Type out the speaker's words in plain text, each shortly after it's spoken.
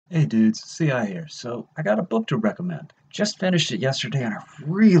Hey dudes, CI here. So I got a book to recommend. Just finished it yesterday and I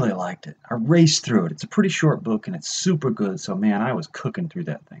really liked it. I raced through it. It's a pretty short book and it's super good, so man, I was cooking through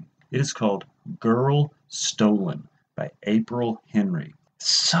that thing. It is called Girl Stolen by April Henry.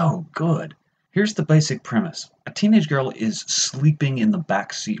 So good. Here's the basic premise. A teenage girl is sleeping in the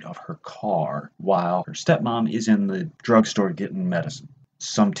back seat of her car while her stepmom is in the drugstore getting medicine.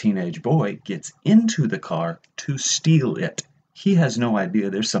 Some teenage boy gets into the car to steal it. He has no idea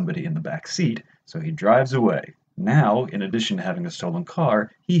there's somebody in the back seat, so he drives away. Now, in addition to having a stolen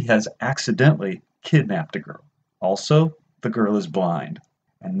car, he has accidentally kidnapped a girl. Also, the girl is blind.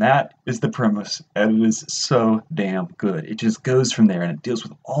 And that is the premise, and it is so damn good. It just goes from there and it deals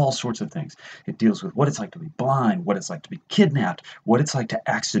with all sorts of things. It deals with what it's like to be blind, what it's like to be kidnapped, what it's like to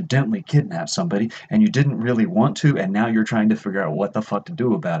accidentally kidnap somebody and you didn't really want to, and now you're trying to figure out what the fuck to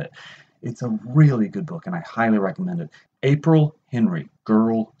do about it. It's a really good book and I highly recommend it. April Henry,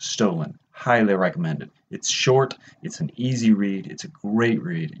 Girl Stolen. Highly recommended. It's short, it's an easy read, it's a great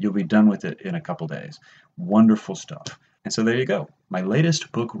read. You'll be done with it in a couple days. Wonderful stuff. And so there you go, my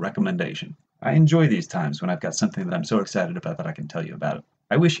latest book recommendation. I enjoy these times when I've got something that I'm so excited about that I can tell you about it.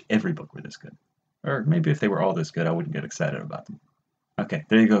 I wish every book were this good. Or maybe if they were all this good, I wouldn't get excited about them. Okay,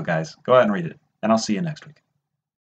 there you go, guys. Go out and read it, and I'll see you next week.